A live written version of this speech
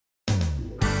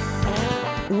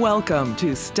Welcome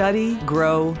to Study,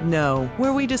 Grow, Know,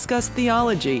 where we discuss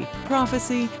theology,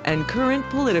 prophecy, and current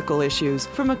political issues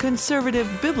from a conservative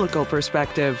biblical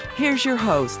perspective. Here's your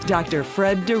host, Dr.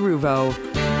 Fred DeRuvo.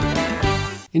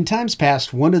 In times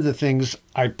past, one of the things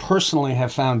I personally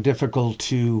have found difficult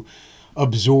to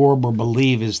absorb or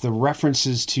believe is the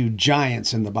references to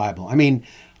giants in the Bible. I mean,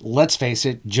 let's face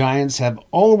it, giants have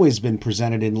always been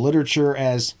presented in literature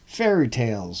as fairy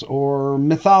tales or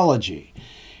mythology.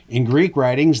 In Greek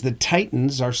writings, the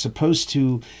Titans are supposed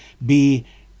to be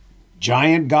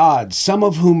giant gods, some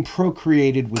of whom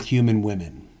procreated with human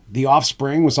women. The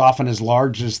offspring was often as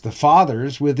large as the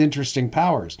fathers with interesting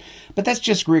powers. But that's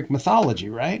just Greek mythology,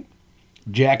 right?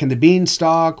 Jack and the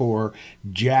Beanstalk or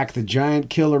Jack the Giant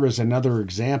Killer is another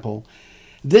example.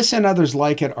 This and others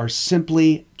like it are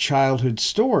simply childhood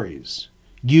stories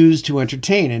used to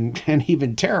entertain and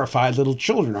even terrify little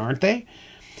children, aren't they?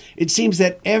 It seems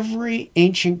that every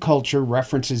ancient culture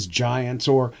references giants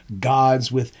or gods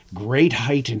with great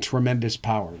height and tremendous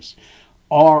powers.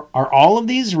 Are all of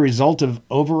these a result of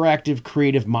overactive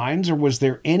creative minds, or was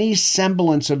there any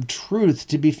semblance of truth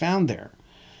to be found there?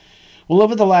 Well,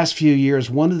 over the last few years,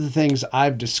 one of the things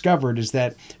I've discovered is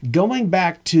that going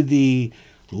back to the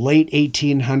late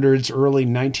 1800s, early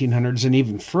 1900s, and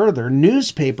even further,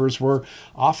 newspapers were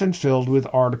often filled with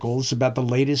articles about the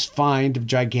latest find of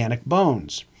gigantic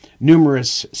bones.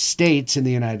 Numerous states in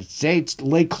the United States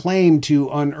lay claim to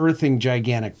unearthing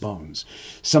gigantic bones.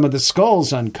 Some of the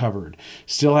skulls uncovered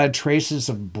still had traces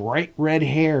of bright red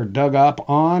hair dug up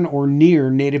on or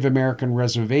near Native American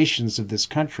reservations of this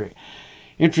country.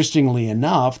 Interestingly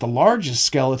enough, the largest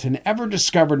skeleton ever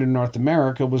discovered in North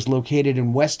America was located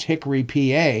in West Hickory,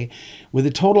 PA, with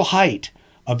a total height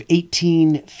of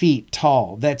 18 feet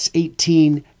tall. That's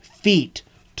 18 feet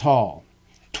tall,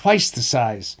 twice the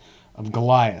size of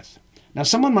Goliath. Now,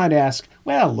 someone might ask,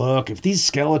 well, look, if these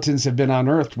skeletons have been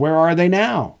unearthed, where are they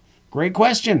now? Great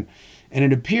question. And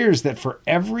it appears that for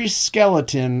every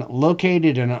skeleton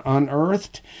located and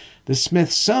unearthed, the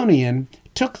Smithsonian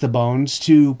took the bones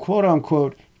to,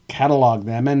 quote-unquote, catalog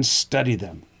them and study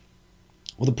them.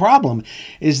 Well, the problem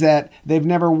is that they've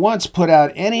never once put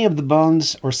out any of the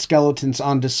bones or skeletons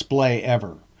on display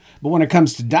ever. But when it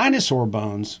comes to dinosaur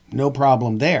bones, no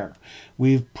problem there.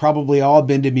 We've probably all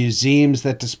been to museums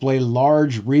that display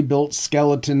large rebuilt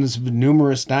skeletons of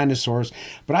numerous dinosaurs,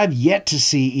 but I've yet to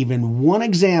see even one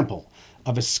example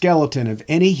of a skeleton of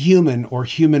any human or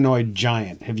humanoid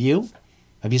giant. Have you?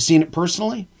 Have you seen it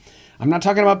personally? I'm not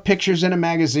talking about pictures in a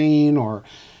magazine or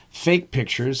fake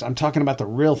pictures. I'm talking about the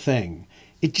real thing.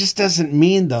 It just doesn't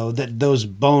mean, though, that those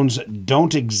bones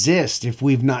don't exist if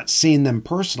we've not seen them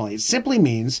personally. It simply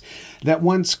means that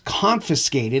once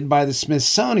confiscated by the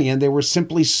Smithsonian, they were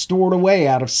simply stored away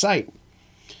out of sight.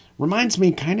 Reminds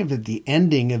me kind of at the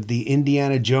ending of the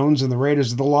Indiana Jones and the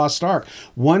Raiders of the Lost Ark.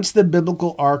 Once the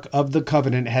biblical Ark of the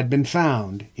Covenant had been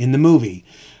found in the movie,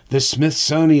 the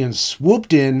Smithsonian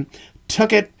swooped in,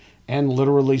 took it, and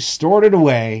literally stored it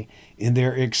away in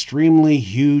their extremely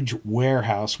huge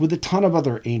warehouse with a ton of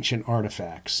other ancient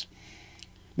artifacts.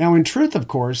 Now, in truth, of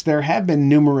course, there have been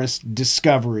numerous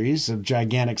discoveries of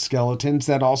gigantic skeletons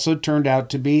that also turned out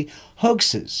to be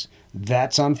hoaxes.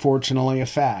 That's unfortunately a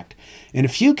fact. In a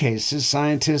few cases,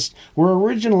 scientists were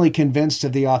originally convinced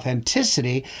of the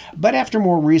authenticity, but after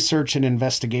more research and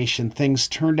investigation, things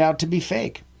turned out to be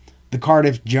fake. The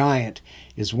Cardiff Giant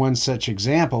is one such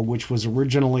example, which was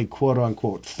originally,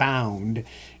 quote-unquote, found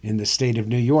in the state of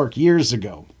New York years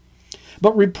ago.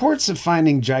 But reports of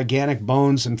finding gigantic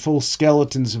bones and full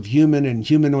skeletons of human and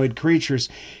humanoid creatures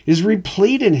is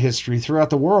replete in history throughout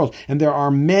the world, and there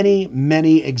are many,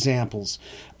 many examples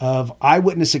of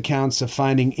eyewitness accounts of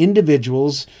finding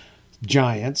individuals,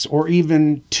 giants, or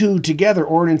even two together,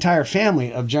 or an entire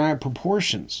family of giant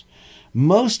proportions.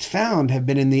 Most found have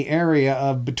been in the area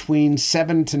of between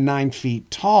 7 to 9 feet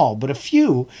tall, but a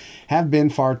few have been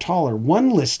far taller. One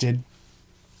listed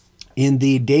in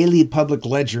the Daily Public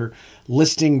Ledger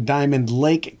listing Diamond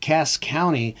Lake, Cass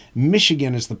County,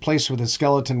 Michigan as the place where the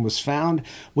skeleton was found,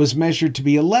 was measured to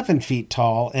be 11 feet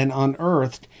tall and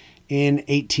unearthed in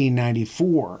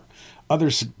 1894. Other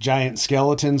giant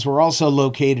skeletons were also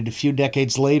located a few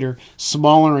decades later,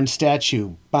 smaller in stature,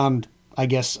 found, I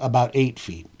guess, about 8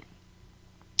 feet.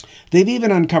 They've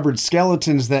even uncovered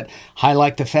skeletons that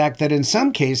highlight the fact that in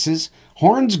some cases,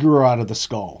 horns grew out of the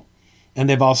skull. And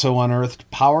they've also unearthed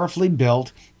powerfully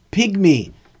built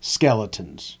pygmy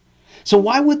skeletons. So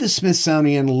why would the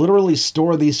Smithsonian literally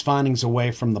store these findings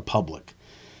away from the public?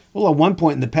 Well, at one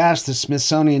point in the past, the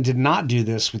Smithsonian did not do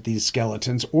this with these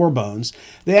skeletons or bones.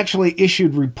 They actually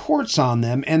issued reports on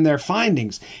them and their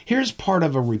findings. Here's part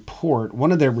of a report,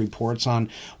 one of their reports on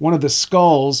one of the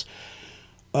skulls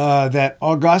that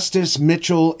Augustus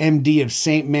Mitchell, MD of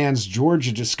St. Mans,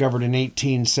 Georgia, discovered in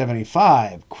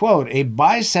 1875. Quote, a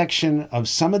bisection of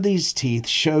some of these teeth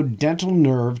showed dental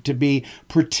nerve to be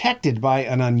protected by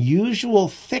an unusual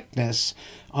thickness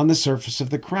on the surface of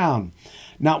the crown.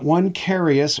 Not one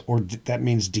carious, or that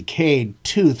means decayed,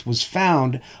 tooth was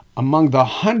found among the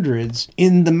hundreds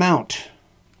in the mount.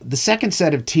 The second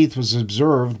set of teeth was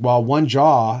observed while one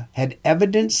jaw had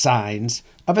evident signs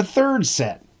of a third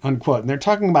set, unquote. And they're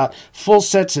talking about full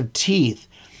sets of teeth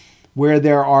where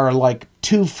there are like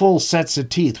two full sets of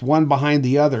teeth, one behind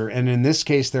the other. And in this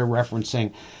case, they're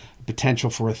referencing potential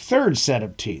for a third set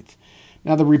of teeth.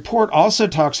 Now, the report also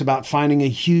talks about finding a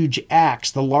huge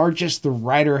axe, the largest the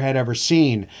writer had ever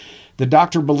seen. The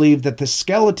doctor believed that the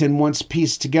skeleton, once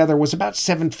pieced together, was about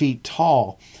 7 feet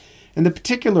tall. And the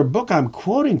particular book I'm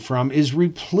quoting from is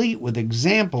replete with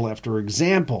example after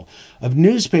example of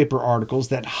newspaper articles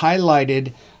that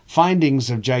highlighted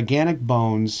findings of gigantic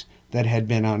bones that had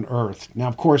been unearthed. Now,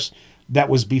 of course, that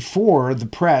was before the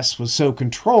press was so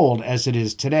controlled as it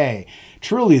is today.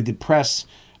 Truly, the press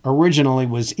originally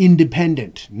was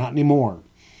independent, not anymore.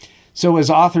 So as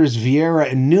authors Vieira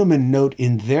and Newman note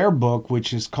in their book,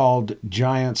 which is called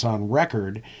Giants on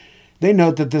Record, they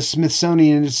note that the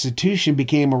Smithsonian Institution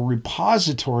became a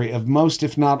repository of most,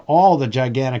 if not all, the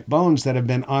gigantic bones that have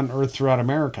been unearthed throughout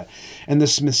America. And the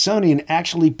Smithsonian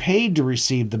actually paid to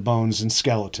receive the bones and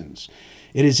skeletons.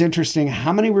 It is interesting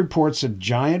how many reports of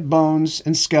giant bones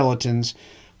and skeletons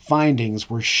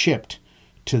findings were shipped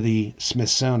to the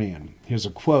Smithsonian. Here's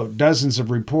a quote. Dozens of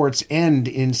reports end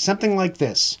in something like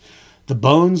this. The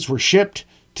bones were shipped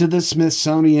to the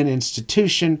Smithsonian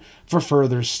Institution for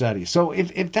further study. So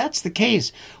if that's the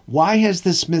case, why has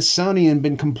the Smithsonian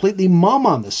been completely mum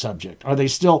on the subject? Are they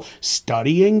still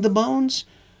studying the bones?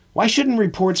 Why shouldn't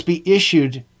reports be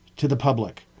issued to the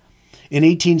public? In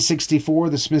 1864,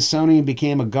 the Smithsonian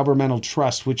became a governmental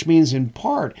trust, which means in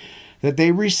part that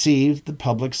they received the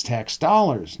public's tax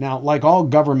dollars. Now, like all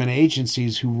government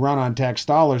agencies who run on tax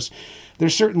dollars, there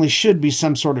certainly should be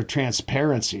some sort of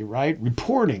transparency, right?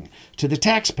 Reporting to the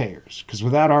taxpayers, because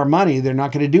without our money, they're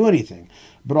not going to do anything.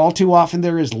 But all too often,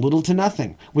 there is little to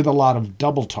nothing with a lot of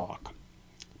double talk.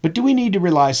 But do we need to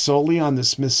rely solely on the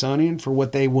Smithsonian for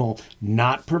what they will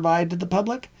not provide to the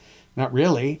public? Not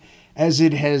really, as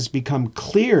it has become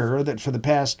clear that for the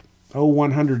past,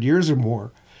 100 years or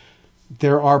more,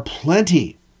 there are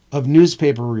plenty of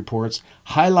newspaper reports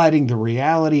highlighting the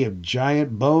reality of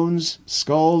giant bones,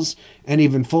 skulls, and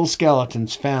even full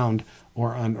skeletons found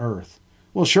or unearthed.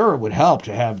 Well, sure, it would help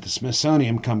to have the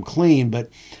Smithsonian come clean, but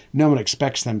no one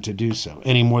expects them to do so,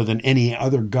 any more than any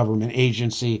other government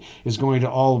agency is going to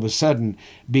all of a sudden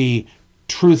be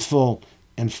truthful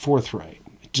and forthright.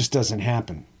 It just doesn't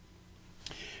happen.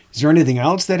 Is there anything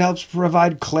else that helps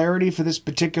provide clarity for this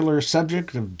particular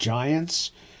subject of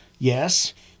giants?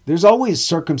 Yes, there's always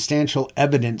circumstantial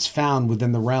evidence found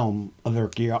within the realm of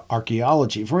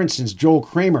archaeology. For instance, Joel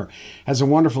Kramer has a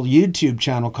wonderful YouTube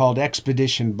channel called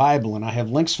Expedition Bible, and I have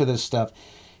links for this stuff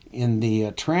in the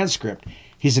transcript.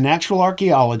 He's an actual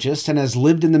archaeologist and has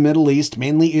lived in the Middle East,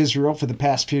 mainly Israel, for the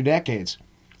past few decades.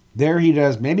 There he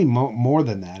does, maybe more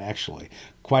than that, actually.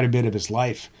 Quite a bit of his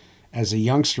life as a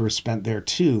youngster is spent there,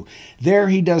 too. There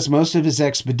he does most of his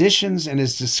expeditions, and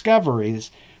his discoveries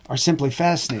are simply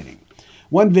fascinating.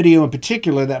 One video in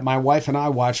particular that my wife and I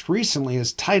watched recently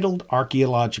is titled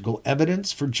Archaeological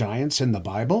Evidence for Giants in the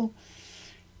Bible.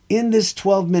 In this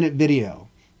 12-minute video,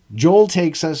 Joel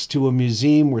takes us to a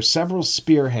museum where several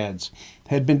spearheads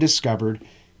had been discovered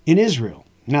in Israel.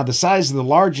 Now, the size of the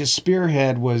largest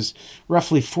spearhead was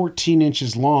roughly 14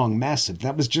 inches long, massive.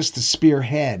 That was just the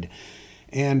spearhead.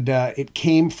 And it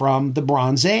came from the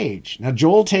Bronze Age. Now,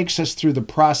 Joel takes us through the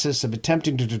process of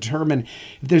attempting to determine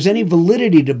if there's any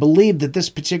validity to believe that this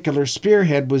particular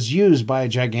spearhead was used by a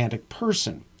gigantic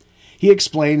person. He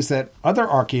explains that other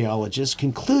archaeologists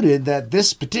concluded that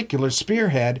this particular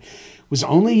spearhead was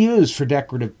only used for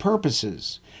decorative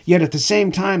purposes. Yet at the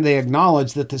same time, they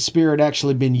acknowledged that the spear had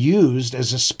actually been used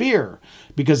as a spear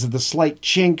because of the slight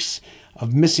chinks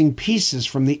of missing pieces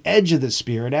from the edge of the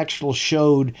spear. It actually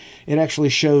showed,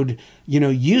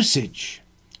 usage.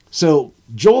 So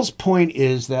Joel's point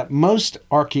is that most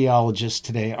archaeologists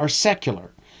today are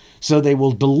secular. So they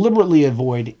will deliberately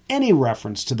avoid any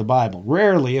reference to the Bible,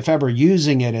 rarely, if ever,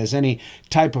 using it as any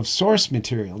type of source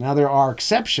material. Now, there are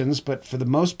exceptions, but for the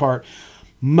most part,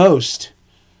 most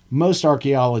Most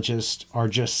archaeologists are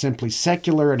just simply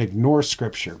secular and ignore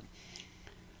Scripture.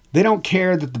 They don't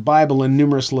care that the Bible in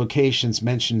numerous locations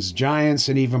mentions giants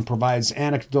and even provides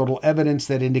anecdotal evidence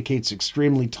that indicates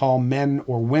extremely tall men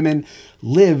or women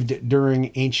lived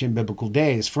during ancient biblical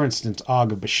days. For instance,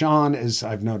 Og of Bashan, as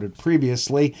I've noted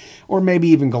previously, or maybe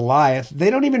even Goliath. They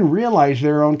don't even realize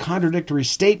their own contradictory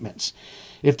statements.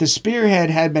 If the spearhead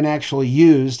had been actually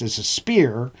used as a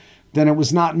spear, then it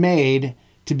was not made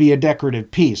to be a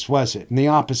decorative piece, was it? And the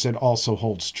opposite also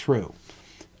holds true.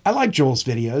 I like Joel's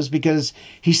videos because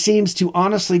he seems to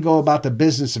honestly go about the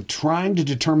business of trying to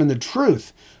determine the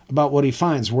truth about what he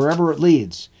finds, wherever it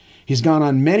leads. He's gone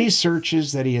on many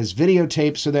searches that he has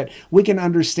videotaped so that we can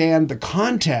understand the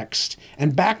context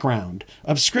and background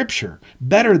of Scripture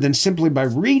better than simply by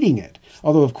reading it.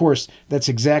 Although, of course, that's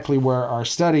exactly where our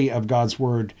study of God's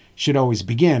Word should always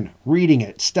begin, reading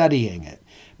it, studying it.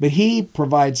 But he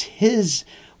provides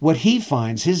what he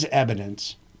finds, his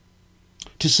evidence,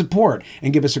 to support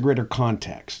and give us a greater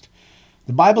context.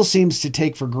 The Bible seems to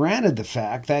take for granted the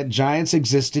fact that giants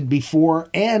existed before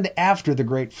and after the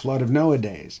great flood of Noah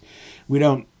days. We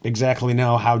don't exactly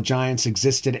know how giants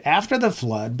existed after the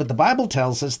flood, but the Bible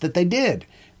tells us that they did,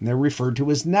 and they're referred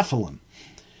to as Nephilim.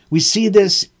 We see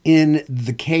this in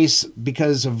the case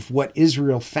because of what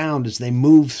Israel found as they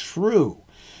moved through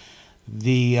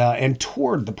and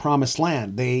toward the promised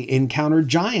land. They encountered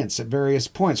giants at various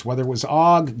points, whether it was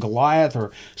Og, Goliath,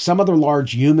 or some other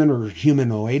large human or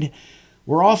humanoid.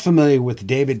 We're all familiar with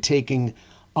David taking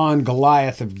on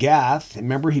Goliath of Gath.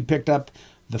 Remember, he picked up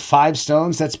the 5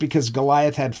 stones. That's because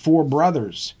Goliath had 4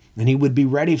 brothers, and he would be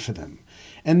ready for them.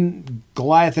 And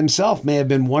Goliath himself may have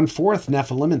been 1/4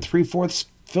 Nephilim and 3/4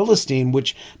 Philistine,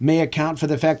 which may account for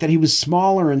the fact that he was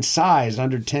smaller in size,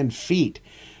 under 10 feet.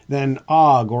 Than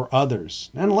Og or others.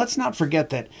 And let's not forget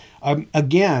that,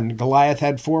 again, Goliath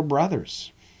had 4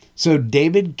 brothers. So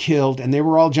David killed, and they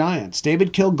were all giants.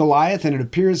 David killed Goliath, and it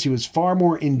appears he was far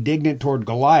more indignant toward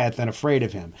Goliath than afraid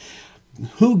of him.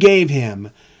 Who gave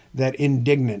him that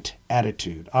indignant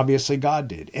attitude? Obviously, God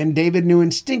did. And David knew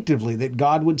instinctively that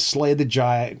God would slay the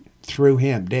giant through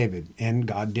him, David, and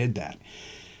God did that.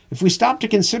 If we stop to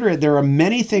consider it, there are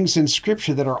many things in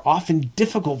Scripture that are often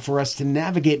difficult for us to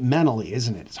navigate mentally,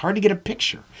 isn't it? It's hard to get a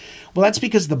picture. Well, that's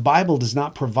because the Bible does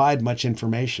not provide much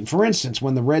information. For instance,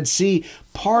 when the Red Sea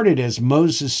parted as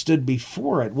Moses stood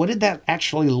before it, what did that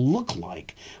actually look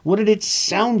like? What did it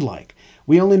sound like?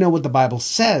 We only know what the Bible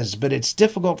says, but it's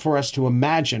difficult for us to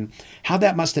imagine how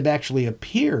that must have actually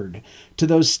appeared to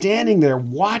those standing there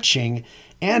watching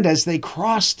and as they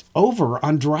crossed over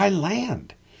on dry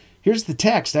land. Here's the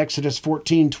text, Exodus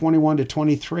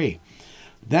 14:21-23.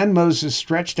 Then Moses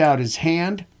stretched out his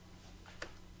hand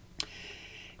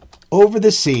over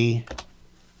the sea,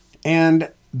 and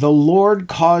the Lord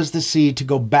caused the sea to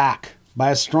go back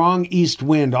by a strong east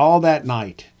wind all that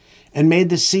night, and made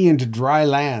the sea into dry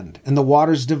land, and the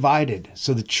waters divided.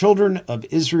 So the children of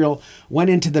Israel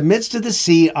went into the midst of the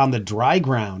sea on the dry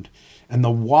ground, and the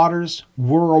waters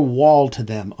were a wall to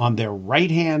them on their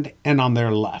right hand and on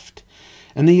their left.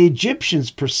 And the Egyptians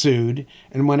pursued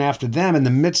and went after them in the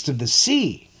midst of the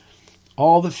sea,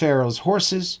 all the Pharaoh's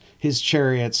horses, his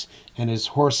chariots, and his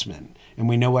horsemen. And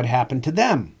we know what happened to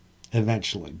them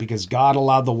eventually, because God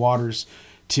allowed the waters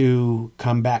to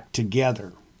come back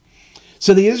together.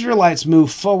 So the Israelites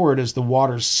moved forward as the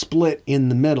waters split in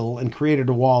the middle and created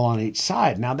a wall on each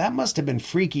side. Now that must have been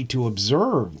freaky to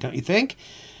observe, don't you think?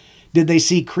 Did they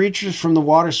see creatures from the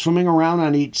water swimming around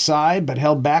on each side, but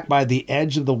held back by the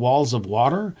edge of the walls of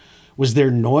water? Was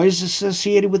there noise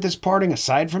associated with this parting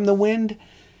aside from the wind?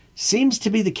 Seems to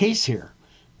be the case here.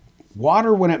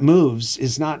 Water, when it moves,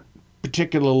 is not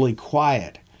particularly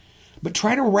quiet. But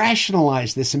try to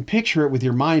rationalize this and picture it with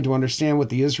your mind to understand what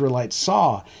the Israelites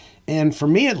saw. And for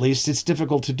me, at least, it's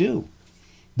difficult to do.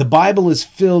 The Bible is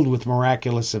filled with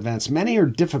miraculous events. Many are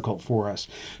difficult for us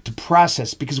to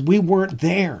process because we weren't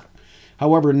there.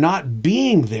 However, not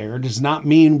being there does not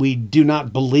mean we do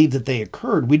not believe that they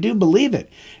occurred. We do believe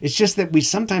it. It's just that we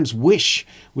sometimes wish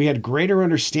we had greater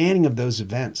understanding of those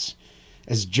events.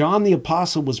 As John the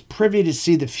Apostle was privy to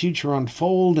see the future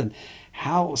unfold and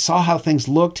saw how things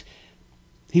looked,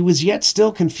 he was yet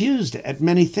still confused at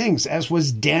many things, as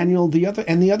was Daniel the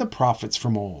other prophets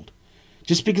from old.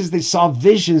 Just because they saw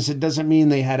visions, it doesn't mean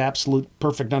they had absolute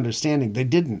perfect understanding. They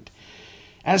didn't.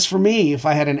 As for me, if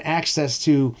I had an access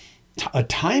to a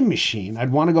time machine,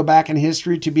 I'd want to go back in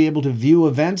history to be able to view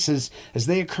events as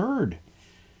they occurred.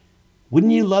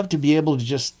 Wouldn't you love to be able to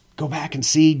just go back and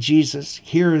see Jesus,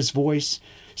 hear his voice,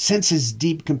 sense his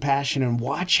deep compassion, and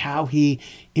watch how he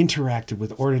interacted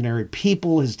with ordinary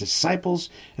people, his disciples,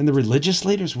 and the religious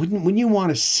leaders. Wouldn't you want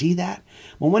to see that?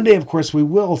 Well, one day, of course, we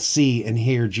will see and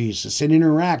hear Jesus and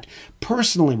interact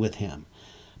personally with him.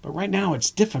 But right now,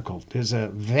 it's difficult. There's a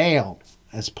veil,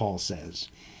 as Paul says.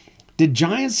 Did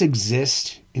giants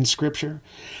exist in Scripture?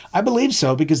 I believe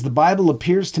so, because the Bible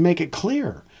appears to make it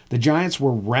clear. The giants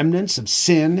were remnants of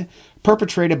sin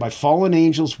perpetrated by fallen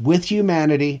angels with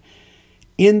humanity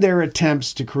in their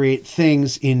attempts to create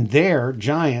things in their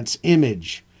giant's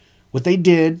image. What they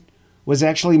did was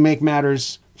actually make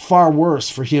matters far worse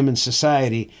for human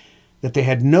society that they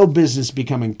had no business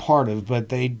becoming part of, but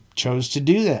they chose to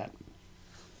do that.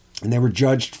 And they were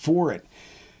judged for it.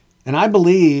 And I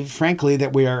believe, frankly,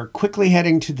 that we are quickly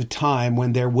heading to the time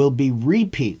when there will be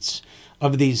repeats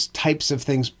of these types of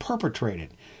things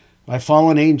perpetrated by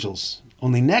fallen angels.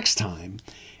 Only next time,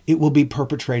 it will be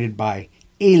perpetrated by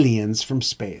aliens from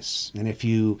space. And if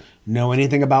you know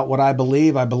anything about what I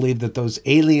believe that those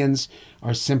aliens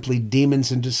are simply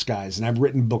demons in disguise. And I've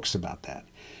written books about that.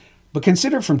 But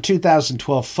consider from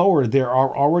 2012 forward, there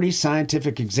are already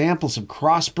scientific examples of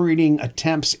crossbreeding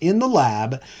attempts in the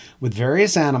lab with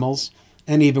various animals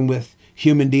and even with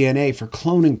human DNA for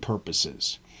cloning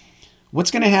purposes.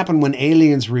 What's going to happen when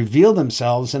aliens reveal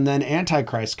themselves and then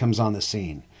Antichrist comes on the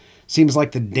scene? Seems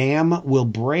like the dam will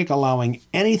break, allowing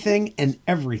anything and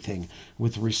everything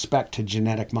with respect to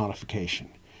genetic modification.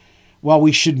 While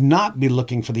we should not be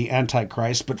looking for the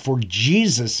Antichrist, but for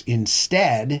Jesus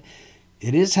instead,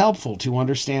 it is helpful to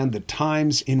understand the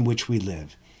times in which we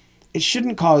live. It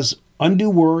shouldn't cause undue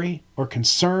worry or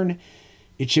concern.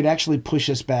 It should actually push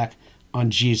us back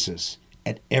on Jesus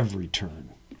at every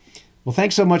turn. Well,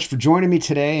 thanks so much for joining me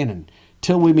today, and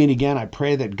until we meet again, I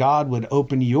pray that God would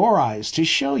open your eyes to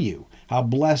show you how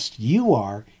blessed you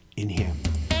are in Him.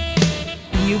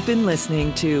 You've been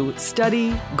listening to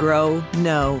Study, Grow,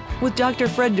 Know with Dr.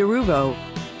 Fred DeRuvo.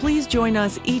 Please join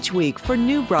us each week for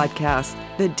new broadcasts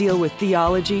that deal with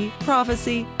theology,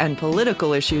 prophecy, and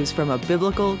political issues from a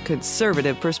biblical,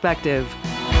 conservative perspective.